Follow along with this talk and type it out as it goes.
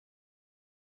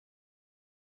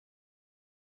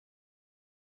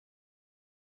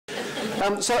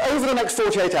So over the next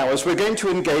 48 hours, we're going to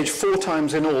engage 4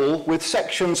 times in all with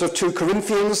sections of 2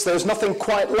 Corinthians. There's nothing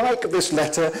quite like this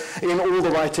letter in all the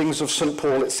writings of St.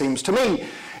 Paul, it seems to me.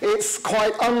 It's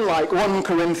quite unlike 1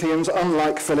 Corinthians,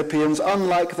 unlike Philippians,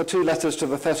 unlike the 2 letters to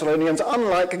the Thessalonians,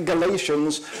 unlike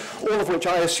Galatians, all of which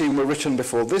I assume were written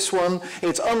before this one.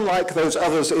 It's unlike those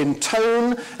others in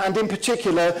tone, and in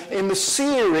particular in the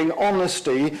searing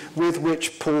honesty with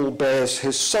which Paul bears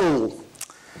his soul.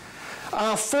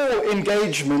 Our 4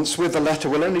 engagements with the letter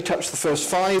will only touch the first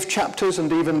 5 chapters,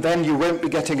 and even then you won't be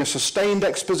getting a sustained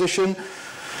exposition.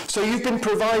 So you've been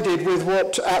provided with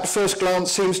what at first glance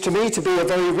seems to me to be a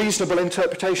very reasonable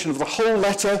interpretation of the whole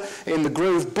letter in the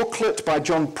Grove booklet by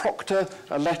John Proctor,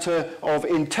 a letter of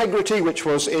integrity which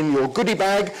was in your goodie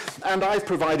bag, and I've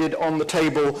provided on the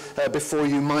table before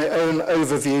you my own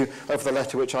overview of the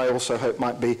letter, which I also hope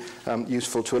might be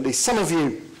useful to at least some of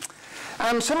you.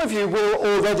 And some of you will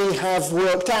already have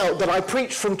worked out that I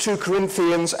preached from 2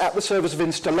 Corinthians at the service of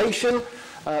installation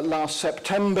last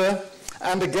September,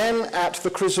 and again at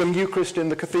the Chrism Eucharist in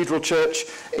the Cathedral Church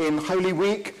in Holy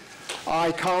Week.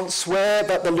 I can't swear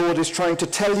that the Lord is trying to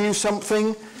tell you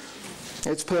something.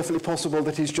 It's perfectly possible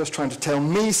that he's just trying to tell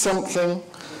me something.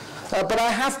 But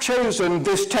I have chosen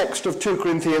this text of 2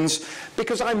 Corinthians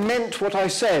because I meant what I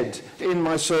said in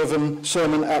my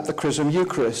sermon at the Chrism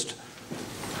Eucharist.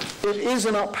 It is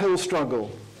an uphill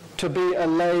struggle to be a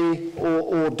lay or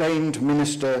ordained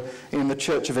minister in the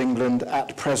Church of England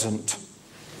at present.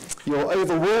 You're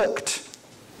overworked,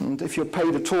 and if you're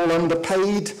paid at all,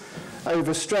 underpaid,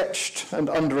 overstretched and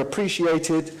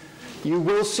underappreciated. You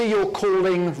will see your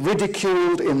calling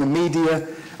ridiculed in the media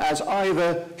as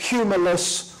either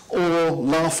humourless or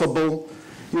laughable.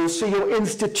 You'll see your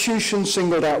institution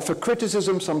singled out for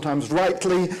criticism, sometimes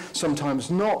rightly,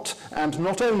 sometimes not, and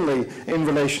not only in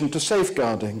relation to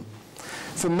safeguarding.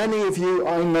 For many of you,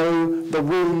 I know the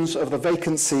wounds of the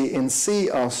vacancy in C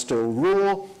are still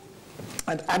raw,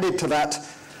 and added to that,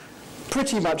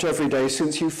 pretty much every day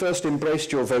since you first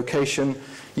embraced your vocation,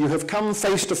 you have come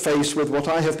face to face with what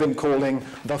I have been calling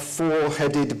the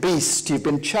 4-headed beast. You've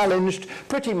been challenged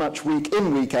pretty much week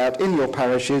in, week out in your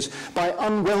parishes by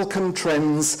unwelcome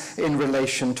trends in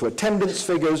relation to attendance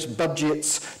figures,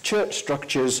 budgets, church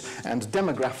structures, and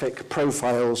demographic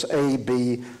profiles A,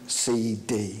 B, C,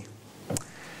 D.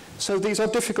 So these are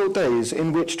difficult days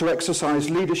in which to exercise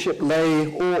leadership,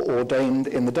 lay or ordained,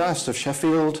 in the Diocese of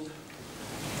Sheffield.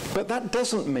 But that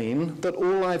doesn't mean that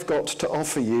all I've got to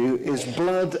offer you is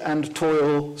blood and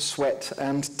toil, sweat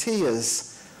and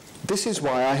tears. This is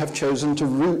why I have chosen to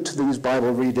root these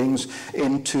Bible readings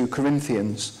in 2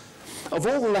 Corinthians. Of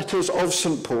all the letters of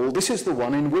St. Paul, this is the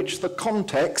one in which the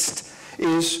context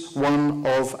is one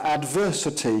of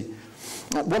adversity.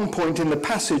 At one point in the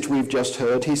passage we've just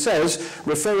heard, he says,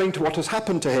 referring to what has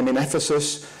happened to him in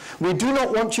Ephesus, "We do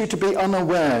not want you to be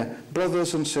unaware,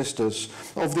 brothers and sisters,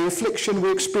 of the affliction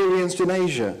we experienced in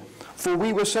Asia, for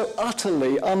we were so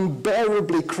utterly,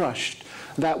 unbearably crushed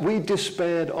that we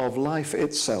despaired of life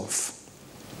itself."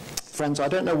 Friends, I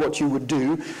don't know what you would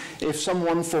do if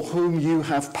someone for whom you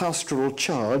have pastoral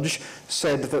charge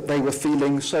said that they were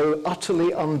feeling so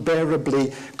utterly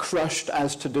unbearably crushed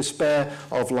as to despair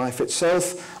of life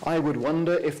itself. I would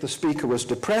wonder if the speaker was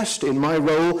depressed. In my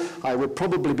role, I would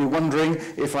probably be wondering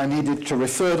if I needed to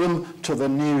refer them to the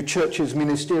new church's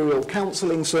ministerial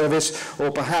counselling service,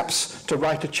 or perhaps to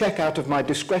write a cheque out of my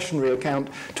discretionary account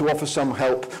to offer some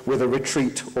help with a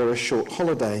retreat or a short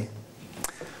holiday.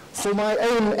 For my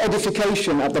own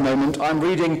edification at the moment, I'm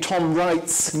reading Tom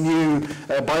Wright's new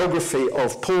biography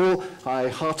of Paul. I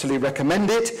heartily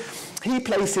recommend it. He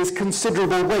places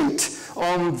considerable weight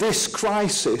on this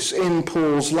crisis in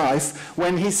Paul's life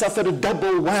when he suffered a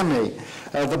double whammy,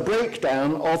 the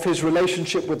breakdown of his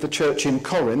relationship with the church in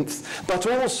Corinth, but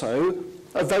also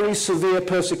a very severe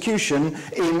persecution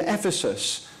in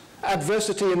Ephesus.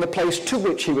 Adversity in the place to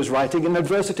which he was writing and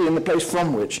adversity in the place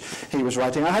from which he was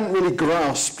writing. I hadn't really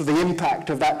grasped the impact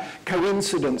of that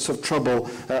coincidence of trouble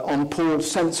on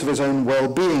Paul's sense of his own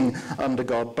well-being under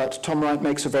God, but Tom Wright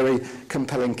makes a very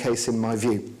compelling case in my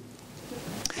view.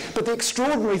 But the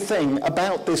extraordinary thing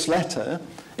about this letter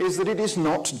is that it is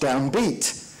not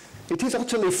downbeat. It is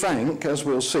utterly frank, as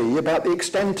we'll see, about the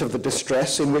extent of the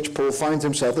distress in which Paul finds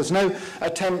himself. There's no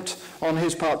attempt on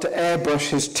his part to airbrush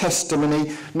his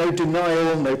testimony, no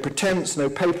denial, no pretense, no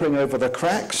papering over the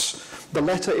cracks. The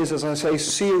letter is, as I say,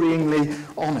 searingly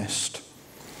honest.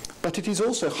 But it is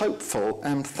also hopeful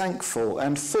and thankful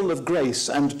and full of grace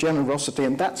and generosity,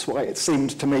 and that's why it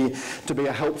seemed to me to be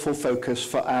a helpful focus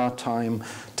for our time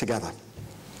together.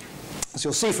 As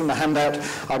you'll see from the handout,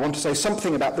 I want to say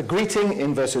something about the greeting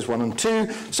in verses 1 and 2,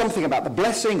 something about the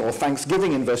blessing or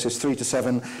thanksgiving in verses 3 to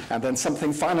 7, and then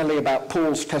something finally about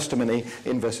Paul's testimony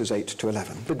in verses 8 to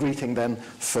 11. The greeting then,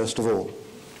 first of all.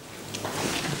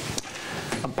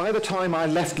 By the time I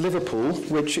left Liverpool,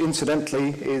 which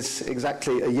incidentally is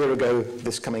exactly a year ago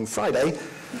this coming Friday,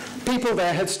 people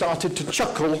there had started to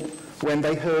chuckle when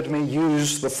they heard me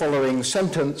use the following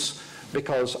sentence,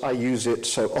 because I use it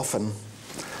so often.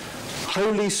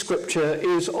 Holy Scripture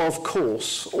is, of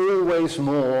course, always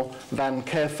more than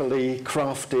carefully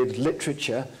crafted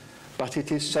literature, but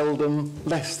it is seldom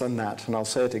less than that. And I'll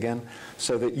say it again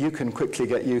so that you can quickly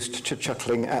get used to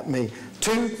chuckling at me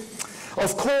too.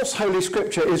 Of course, Holy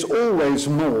Scripture is always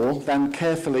more than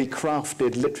carefully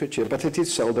crafted literature, but it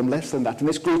is seldom less than that. And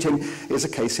this greeting is a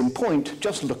case in point.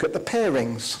 Just look at the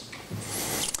pairings.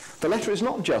 The letter is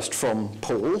not just from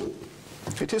Paul,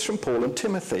 it is from Paul and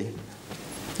Timothy.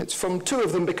 It's from two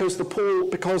of them because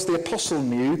the apostle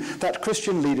knew that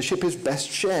Christian leadership is best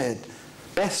shared,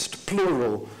 best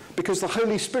plural, because the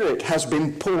Holy Spirit has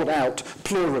been poured out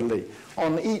plurally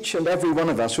on each and every one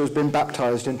of us who has been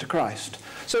baptized into Christ.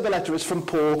 So the letter is from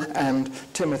Paul and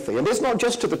Timothy. And it's not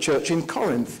just to the church in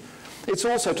Corinth. It's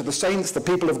also to the saints, the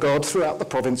people of God, throughout the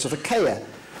province of Achaia.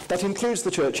 That includes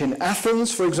the church in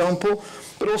Athens, for example,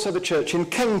 but also the church in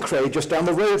Cenchreae, just down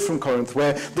the road from Corinth,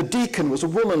 where the deacon was a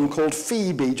woman called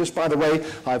Phoebe. Just by the way,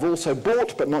 I've also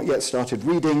bought, but not yet started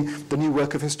reading, the new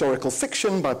work of historical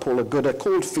fiction by Paula Gooder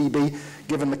called Phoebe.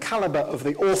 Given the caliber of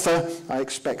the author, I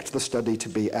expect the study to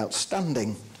be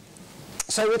outstanding.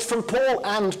 So it's from Paul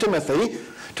and Timothy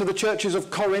to the churches of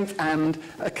Corinth and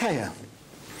Achaia.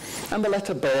 And the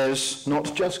letter bears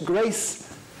not just grace,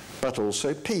 but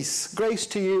also peace. Grace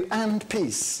to you and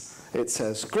peace, it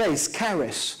says. Grace,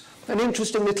 charis, an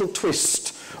interesting little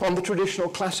twist on the traditional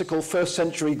classical first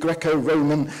century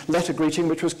Greco-Roman letter greeting,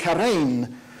 which was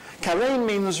charein. Charein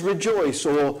means rejoice,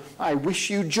 or I wish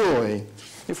you joy.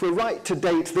 If we're right to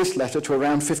date this letter to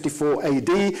around 54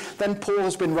 AD, then Paul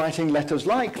has been writing letters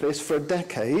like this for a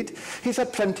decade. He's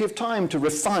had plenty of time to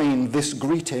refine this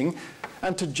greeting,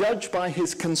 and to judge by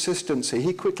his consistency,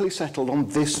 he quickly settled on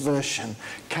this version.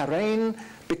 Charein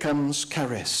becomes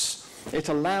charis. It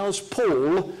allows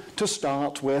Paul to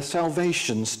start where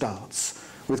salvation starts,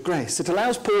 with grace. It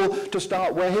allows Paul to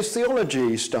start where his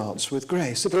theology starts, with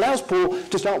grace. It allows Paul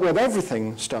to start where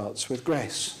everything starts, with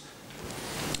grace.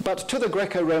 But to the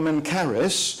Greco-Roman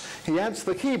charis, he adds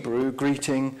the Hebrew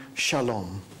greeting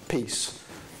shalom, peace.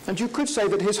 And you could say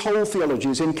that his whole theology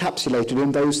is encapsulated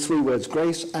in those three words,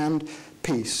 grace and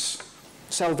peace.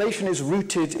 Salvation is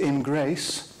rooted in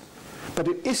grace, but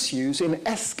it issues in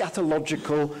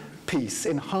eschatological peace,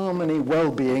 in harmony,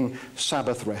 well-being,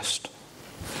 Sabbath rest.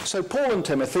 So Paul and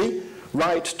Timothy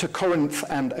write to Corinth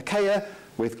and Achaia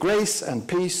with grace and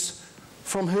peace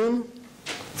from whom?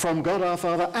 From God our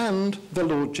Father and the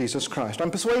Lord Jesus Christ.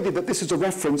 I'm persuaded that this is a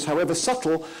reference, however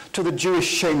subtle, to the Jewish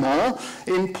Shema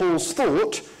in Paul's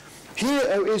thought. Hear,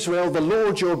 O Israel, the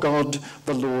Lord your God,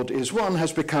 the Lord is one,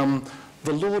 has become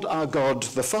the Lord our God,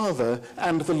 the Father,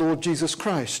 and the Lord Jesus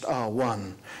Christ are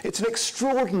one. It's an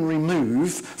extraordinary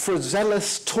move for a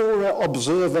zealous,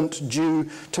 Torah-observant Jew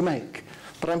to make.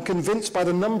 But I'm convinced by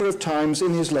the number of times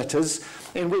in his letters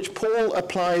in which Paul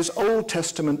applies Old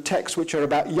Testament texts which are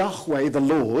about Yahweh, the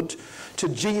Lord, to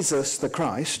Jesus, the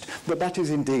Christ, that that is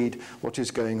indeed what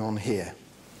is going on here.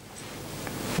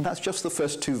 And that's just the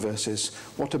first two verses.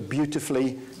 What a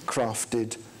beautifully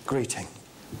crafted greeting.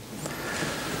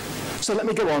 So let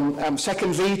me go on,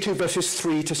 secondly, to verses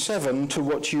 3 to 7, to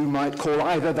what you might call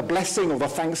either the blessing or the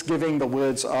thanksgiving. The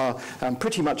words are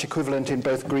pretty much equivalent in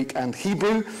both Greek and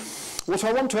Hebrew. What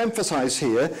I want to emphasize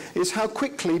here is how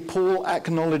quickly Paul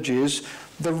acknowledges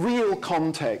the real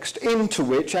context into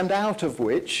which and out of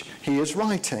which he is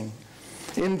writing.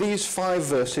 In these 5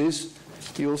 verses,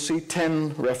 you'll see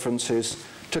 10 references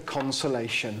to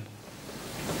consolation.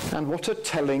 And what a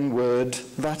telling word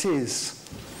that is.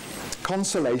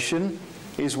 Consolation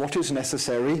is what is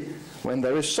necessary when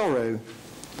there is sorrow.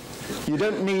 You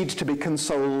don't need to be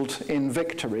consoled in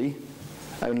victory,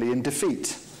 only in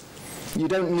defeat. You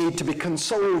don't need to be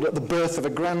consoled at the birth of a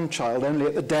grandchild, only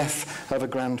at the death of a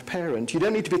grandparent. You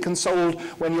don't need to be consoled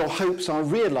when your hopes are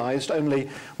realized, only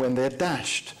when they're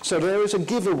dashed. So there is a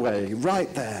giveaway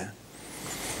right there.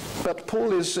 But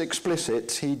Paul is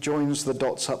explicit. He joins the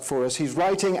dots up for us. He's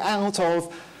writing out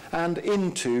of and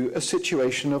into a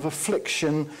situation of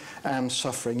affliction and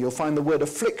suffering. You'll find the word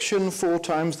affliction 4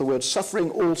 times, the word suffering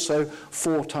also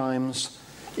 4 times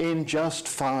in just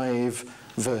 5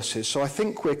 verses. So I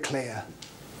think we're clear.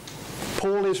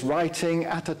 Paul is writing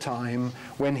at a time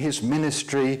when his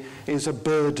ministry is a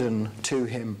burden to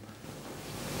him.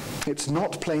 It's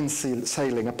not plain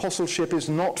sailing. Apostleship is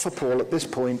not for Paul at this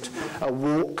point a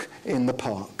walk in the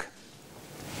park.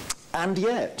 And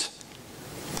yet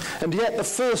the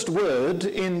first word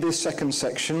in this second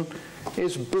section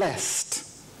is blessed.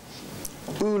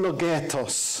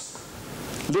 Eulogetos.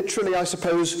 Literally, I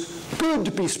suppose,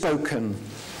 good be spoken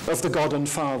of the God and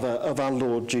Father of our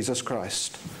Lord Jesus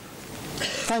Christ.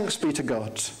 Thanks be to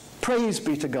God. Praise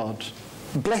be to God.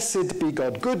 Blessed be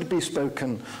God. Good be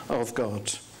spoken of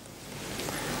God.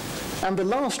 And the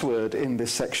last word in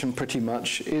this section pretty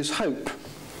much is hope.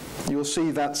 You'll see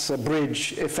that's a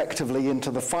bridge effectively into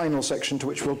the final section to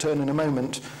which we'll turn in a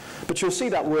moment. But you'll see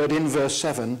that word in verse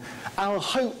 7. Our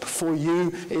hope for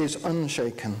you is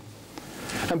unshaken.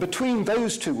 And between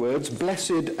those two words,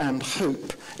 blessed and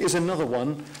hope, is another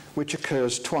one which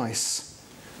occurs twice.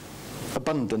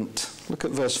 Abundant. Look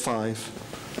at verse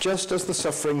 5. Just as the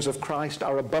sufferings of Christ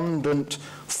are abundant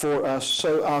for us,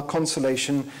 so our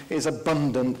consolation is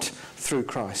abundant through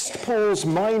Christ. Paul's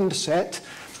mindset,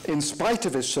 in spite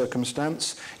of his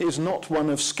circumstance, is not one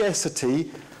of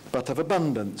scarcity, but of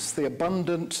abundance.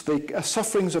 The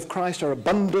sufferings of Christ are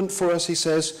abundant for us, he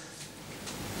says,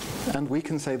 and we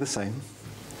can say the same.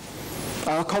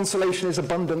 Our consolation is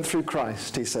abundant through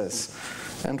Christ, he says,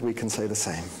 and we can say the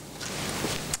same.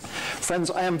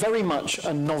 Friends, I am very much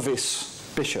a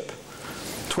novice bishop.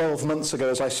 12 months ago,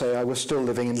 as I say, I was still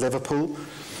living in Liverpool,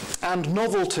 and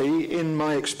novelty, in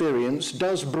my experience,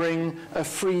 does bring a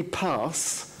free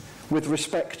pass with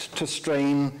respect to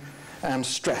strain and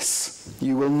stress.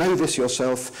 You will know this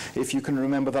yourself if you can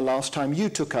remember the last time you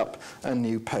took up a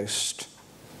new post.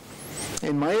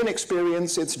 In my own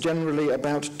experience, it's generally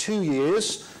about 2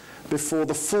 years before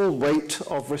the full weight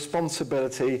of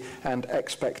responsibility and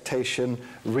expectation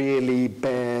really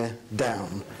bear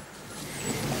down.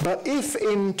 But if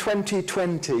in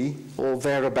 2020 or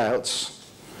thereabouts,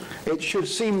 it should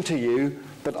seem to you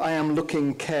that I am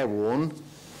looking careworn,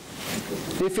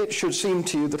 if it should seem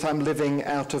to you that I'm living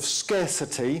out of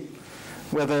scarcity,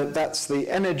 whether that's the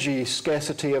energy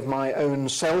scarcity of my own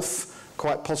self,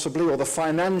 quite possibly, or the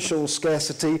financial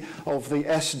scarcity of the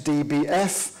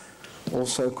SDBF,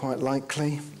 also quite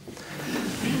likely,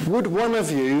 would one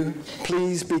of you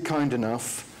please be kind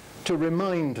enough to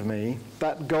remind me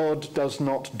that God does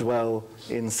not dwell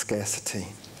in scarcity.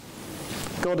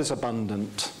 God is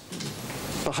abundant.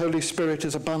 The Holy Spirit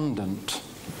is abundant.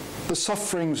 The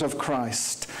sufferings of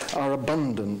Christ are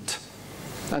abundant,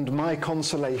 and my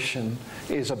consolation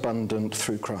is abundant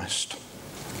through Christ.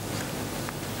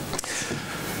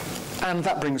 And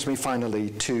that brings me finally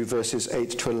to verses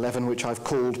 8 to 11, which I've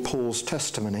called Paul's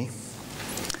testimony.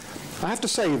 I have to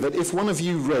say that if one of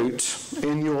you wrote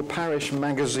in your parish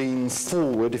magazine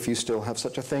forward, if you still have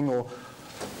such a thing, or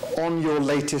on your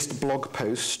latest blog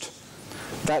post,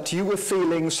 that you were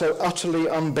feeling so utterly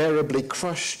unbearably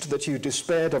crushed that you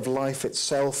despaired of life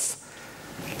itself,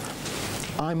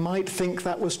 I might think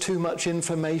that was too much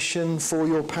information for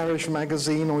your parish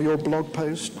magazine or your blog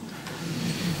post.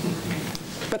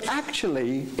 But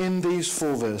actually, in these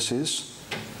 4 verses,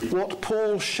 what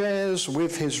Paul shares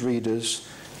with his readers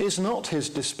is not his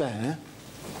despair,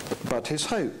 but his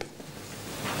hope.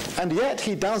 And yet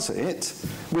he does it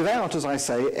without, as I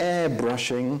say,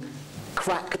 airbrushing,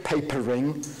 crack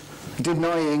papering,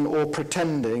 denying or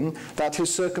pretending that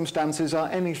his circumstances are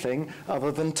anything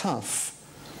other than tough.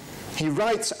 He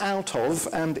writes out of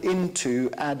and into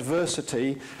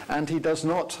adversity, and he does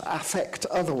not affect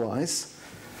otherwise,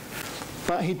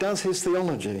 but he does his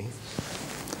theology.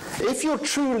 If you're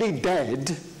truly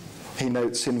dead, he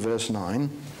notes in verse 9,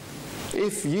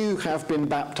 if you have been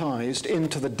baptized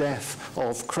into the death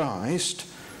of Christ,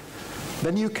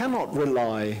 then you cannot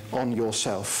rely on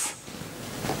yourself.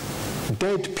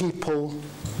 Dead people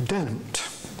don't.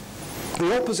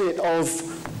 The opposite of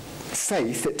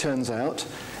faith, it turns out,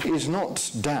 is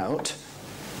not doubt,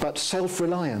 but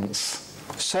self-reliance,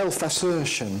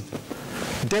 self-assertion.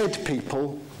 Dead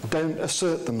people don't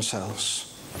assert themselves.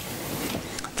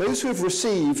 Those who have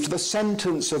received the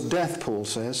sentence of death, Paul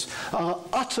says, are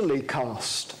utterly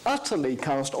cast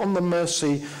on the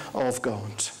mercy of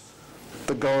God,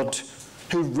 the God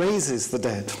who raises the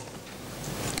dead.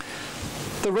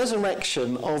 The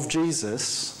resurrection of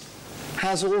Jesus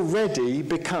has already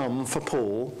become, for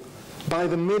Paul, by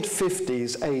the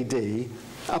mid-50s AD,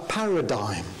 a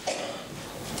paradigm.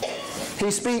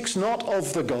 He speaks not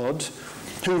of the God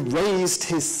who raised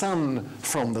his Son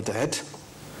from the dead.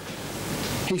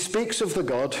 He speaks of the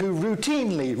God who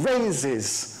routinely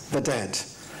raises the dead.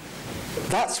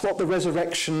 That's what the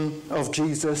resurrection of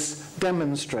Jesus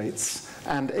demonstrates.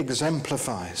 and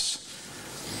exemplifies.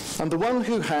 And the one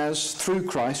who has, through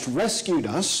Christ, rescued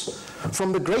us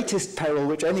from the greatest peril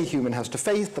which any human has to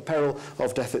face, the peril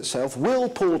of death itself, will,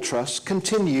 Paul trusts,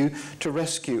 continue to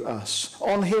rescue us.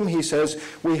 On him, he says,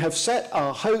 we have set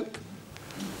our hope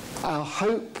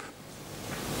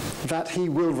that he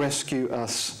will rescue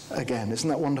us again. Isn't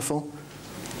that wonderful?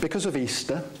 Because of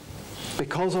Easter,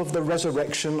 because of the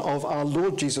resurrection of our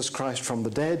Lord Jesus Christ from the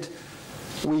dead,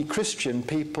 we Christian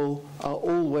people are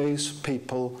always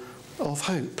people of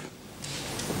hope.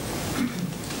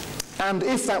 And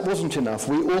if that wasn't enough,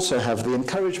 we also have the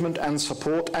encouragement and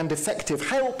support and effective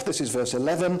help, this is verse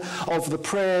 11, of the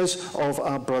prayers of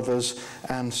our brothers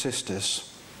and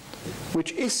sisters,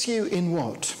 which issue in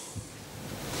what?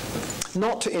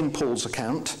 Not in Paul's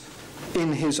account,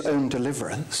 in his own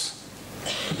deliverance.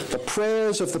 The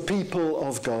prayers of the people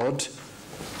of God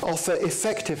offer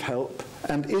effective help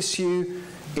and issue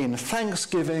in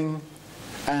thanksgiving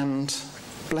and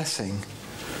blessing.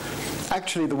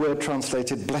 Actually, the word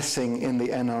translated blessing in the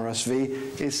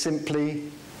NRSV is simply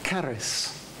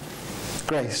charis,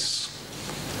 grace.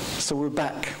 So we're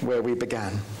back where we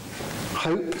began.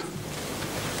 Hope,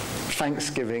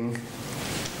 thanksgiving,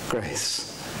 grace.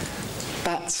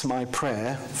 That's my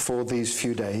prayer for these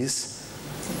few days,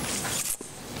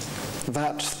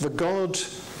 that the God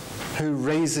who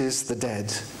raises the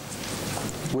dead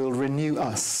will renew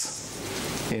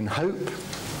us in hope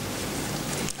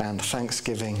and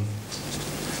thanksgiving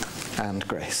and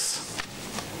grace.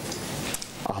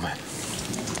 Amen.